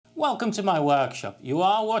Welcome to my workshop. You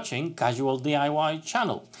are watching Casual DIY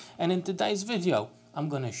channel, and in today's video I'm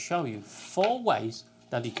going to show you 4 ways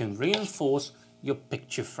that you can reinforce your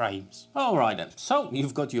picture frames. Alright then, so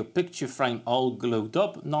you've got your picture frame all glued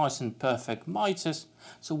up, nice and perfect miters.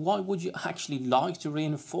 So why would you actually like to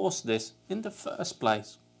reinforce this in the first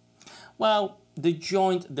place? Well, the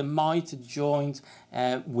joint, the miter joint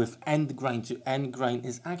with end grain to end grain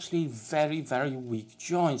is actually very weak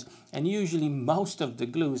joint, and usually most of the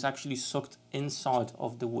glue is actually sucked inside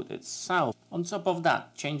of the wood itself. On top of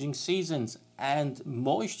that, changing seasons and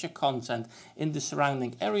moisture content in the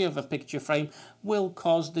surrounding area of a picture frame will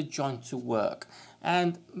cause the joint to work,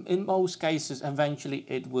 and in most cases eventually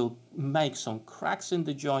it will make some cracks in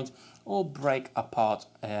the joint or break apart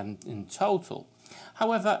in total.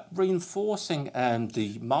 However, reinforcing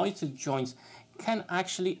the miter joints can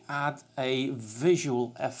actually add a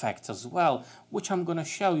visual effect as well, which I'm going to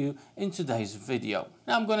show you in today's video.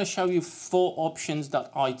 Now I'm going to show you 4 options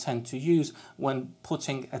that I tend to use when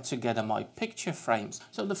putting together my picture frames.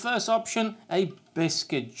 So the first option, a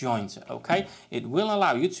biscuit joint. Okay, it will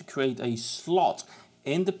allow you to create a slot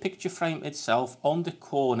in the picture frame itself on the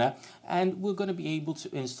corner, and we're going to be able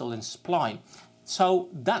to install in spline. So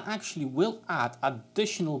that actually will add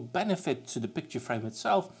additional benefit to the picture frame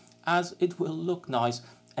itself, as it will look nice,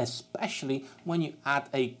 especially when you add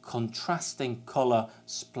a contrasting color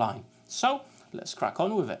spline. So let's crack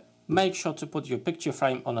on with it. Make sure to put your picture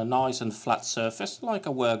frame on a nice and flat surface like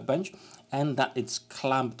a workbench, and that it's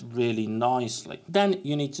clamped really nicely. Then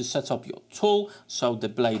you need to set up your tool, so the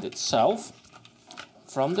blade itself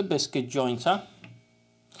from the biscuit jointer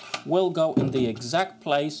will go in the exact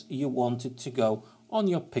place you want it to go on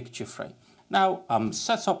your picture frame. Now I'm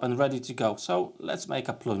set up and ready to go, so let's make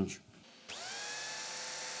a plunge.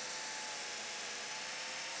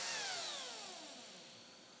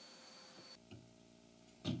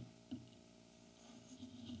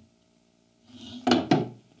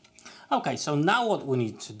 Okay, so now what we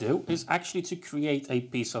need to do is actually to create a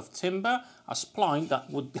piece of timber, a spline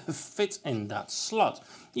that would fit in that slot.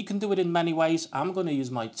 You can do it in many ways. I'm going to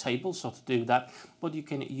use my table saw to do that, but you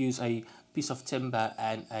can use a piece of timber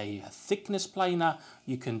and a thickness planer.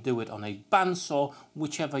 You can do it on a bandsaw,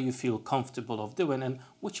 whichever you feel comfortable of doing and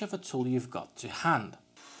whichever tool you've got to hand.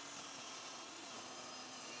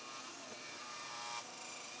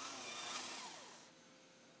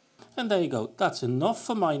 And there you go, that's enough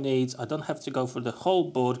for my needs. I don't have to go for the whole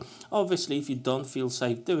board. Obviously, if you don't feel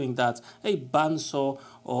safe doing that, a bandsaw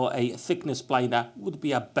or a thickness planer would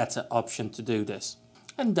be a better option to do this.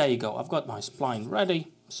 And there you go, I've got my spline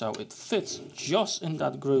ready, so it fits just in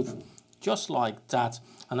that groove, just like that.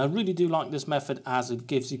 And I really do like this method, as it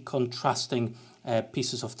gives you contrasting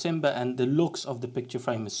pieces of timber, and the looks of the picture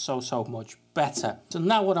frame is so much better. So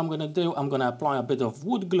now what I'm going to do, I'm going to apply a bit of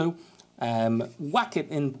wood glue, whack it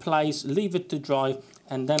in place, leave it to dry,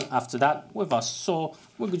 and then after that with our saw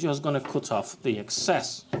we're just going to cut off the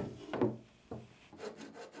excess.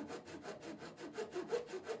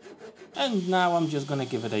 And now I'm just going to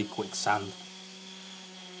give it a quick sand.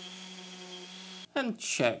 And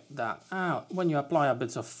check that out. When you apply a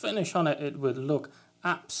bit of finish on it, it will look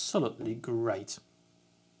absolutely great.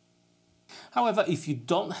 However, if you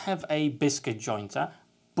don't have a biscuit jointer,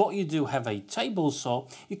 but you do have a table saw,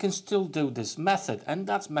 you can still do this method, and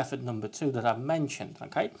that's method number 2 that I've mentioned.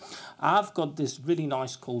 Okay, I've got this really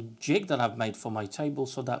nice cool jig that I've made for my table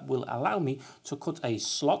saw that will allow me to cut a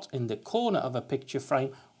slot in the corner of a picture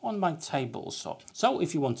frame on my table saw. So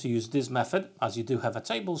if you want to use this method, as you do have a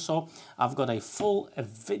table saw, I've got a full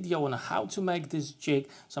video on how to make this jig,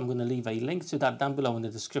 so I'm going to leave a link to that down below in the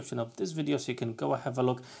description of this video, so you can go have a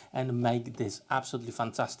look and make this absolutely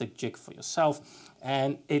fantastic jig for yourself.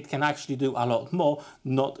 And it can actually do a lot more,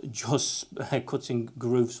 not just cutting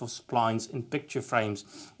grooves for splines in picture frames.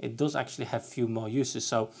 It does actually have few more uses,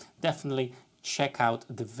 so definitely check out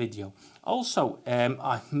the video. Also,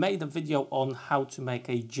 I made a video on how to make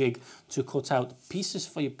a jig to cut out pieces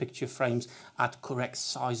for your picture frames at correct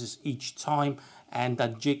sizes each time, and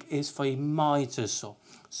that jig is for a miter saw.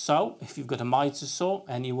 So if you've got a miter saw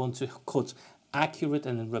and you want to cut accurate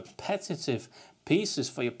and repetitive pieces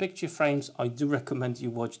for your picture frames, I do recommend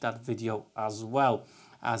you watch that video as well,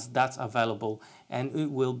 as that's available, and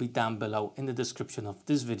it will be down below in the description of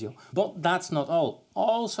this video. But that's not all.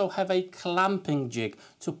 Also have a clamping jig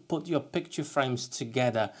to put your picture frames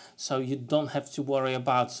together, so you don't have to worry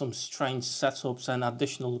about some strange setups and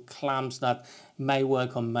additional clamps that may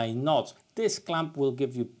work or may not. This clamp will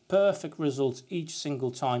give you perfect results each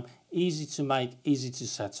single time easy to make, easy to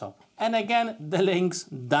set up. And again, the links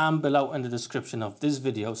down below in the description of this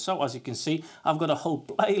video. So as you can see, I've got a whole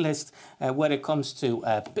playlist where it comes to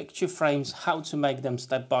picture frames, how to make them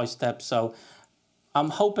step by step. So I'm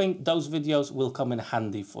hoping those videos will come in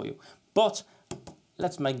handy for you. But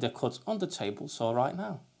let's make the cuts on the table saw right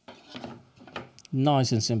now.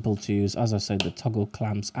 Nice and simple to use. As I said, the toggle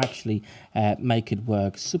clamps actually make it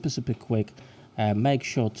work super quick. Make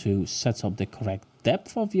sure to set up the correct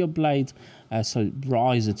depth of your blade so it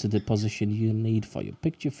rises to the position you need for your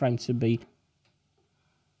picture frame to be,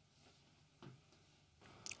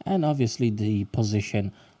 and obviously the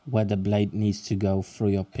position where the blade needs to go through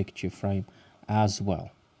your picture frame as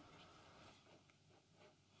well.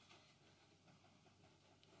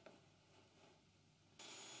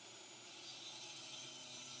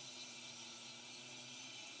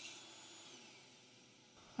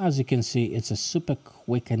 As you can see, it's a super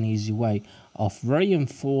quick and easy way of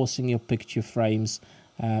reinforcing your picture frames.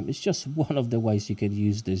 It's just one of the ways you could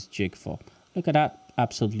use this jig for. Look at that,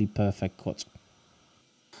 absolutely perfect cut.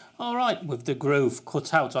 All right, with the groove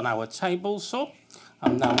cut out on our table saw,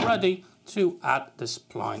 I'm now ready to add the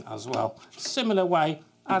spline as well. Similar way,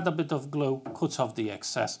 add a bit of glue, cut off the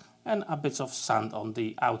excess, and a bit of sand on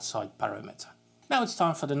the outside perimeter. Now it's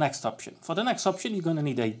time for the next option. For the next option, you're going to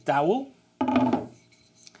need a dowel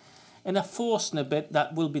and a Forstner bit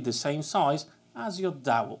that will be the same size as your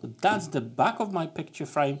dowel. That's the back of my picture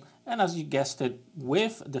frame, and as you guessed it,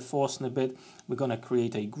 with the Forstner bit we're going to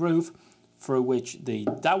create a groove through which the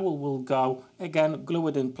dowel will go. Again, glue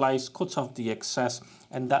it in place, cut off the excess,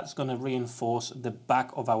 and that's going to reinforce the back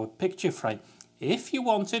of our picture frame. If you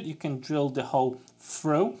want it, you can drill the hole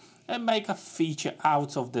through and make a feature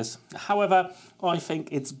out of this. However, I think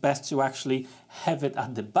it's best to actually have it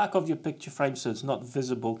at the back of your picture frame so it's not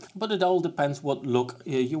visible, but it all depends what look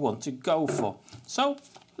you want to go for. So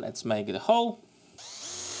let's make it a hole.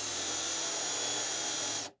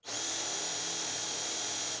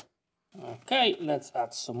 Okay, let's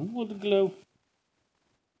add some wood glue.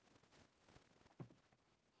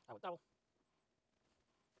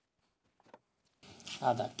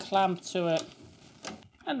 Add a clamp to it.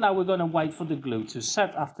 And now we're going to wait for the glue to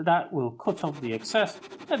set. After that, we'll cut off the excess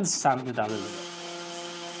and sand it a little bit.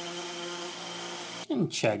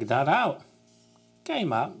 And check that out.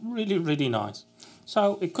 Came out really nice.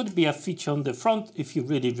 So it could be a feature on the front if you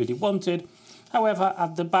really wanted. However,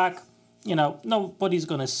 at the back, you know, nobody's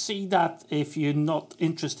going to see that if you're not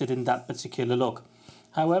interested in that particular look.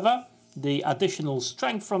 However, the additional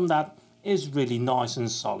strength from that is really nice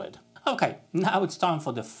and solid. Okay, now it's time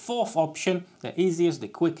for the fourth option, the easiest, the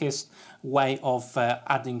quickest way of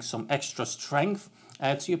adding some extra strength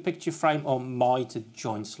to your picture frame on mitered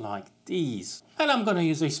joints like these. And I'm going to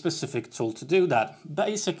use a specific tool to do that.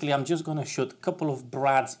 Basically, I'm just going to shoot a couple of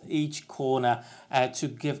brads each corner to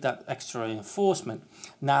give that extra reinforcement.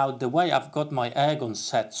 Now, the way I've got my air gun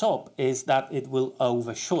set up is that it will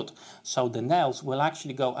overshoot, so the nails will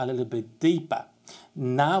actually go a little bit deeper.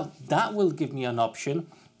 Now, that will give me an option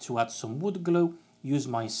to add some wood glue, use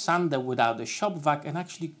my sander without the shop vac and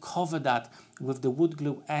actually cover that with the wood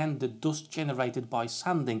glue and the dust generated by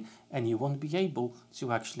sanding, and you won't be able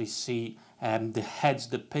to actually see the heads,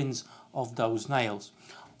 the pins of those nails.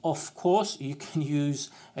 Of course, you can use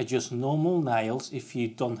just normal nails if you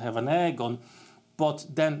don't have an air gun, but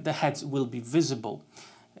then the heads will be visible.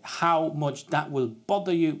 How much that will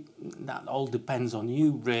bother you, that all depends on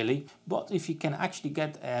you really. But if you can actually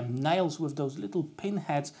get nails with those little pin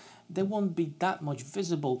heads, they won't be that much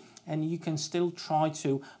visible, and you can still try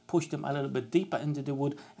to push them a little bit deeper into the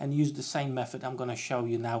wood and use the same method I'm going to show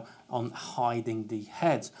you now on hiding the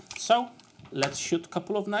heads. So let's shoot a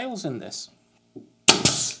couple of nails in this.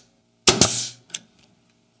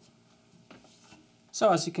 So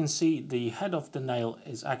as you can see, the head of the nail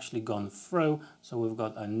is actually gone through, so we've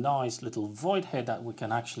got a nice little void here that we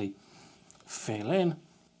can actually fill in.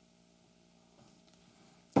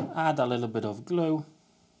 Add a little bit of glue.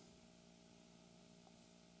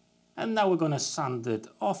 And now we're going to sand it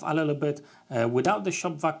off a little bit without the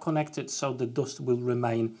shop vac connected, so the dust will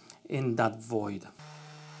remain in that void.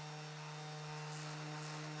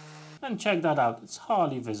 And check that out, it's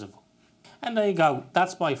hardly visible. And there you go,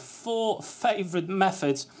 that's my 4 favorite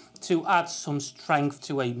methods to add some strength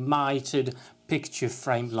to a mitered picture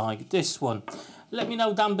frame like this one. Let me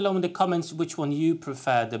know down below in the comments which one you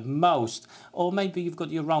prefer the most, or maybe you've got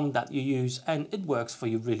your own that you use and it works for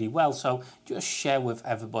you really well, so just share with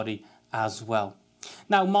everybody as well.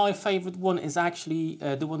 Now my favorite one is actually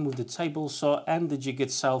the one with the table saw and the jig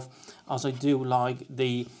itself, as I do like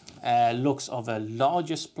the looks of a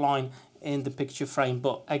larger spline in the picture frame,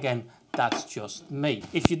 but again that's just me.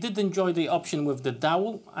 If you did enjoy the option with the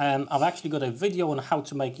dowel, I've actually got a video on how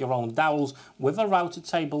to make your own dowels with a router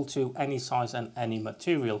table to any size and any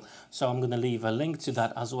material. So I'm going to leave a link to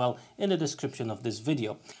that as well in the description of this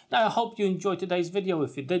video. Now I hope you enjoyed today's video.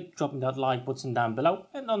 If you did, drop me that like button down below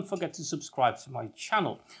and don't forget to subscribe to my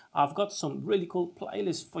channel. I've got some really cool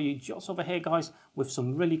playlists for you just over here, guys, with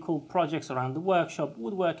some really cool projects around the workshop,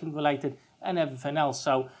 woodworking related and everything else.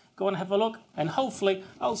 So go and have a look, and hopefully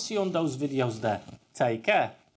I'll see you on those videos there. Take care.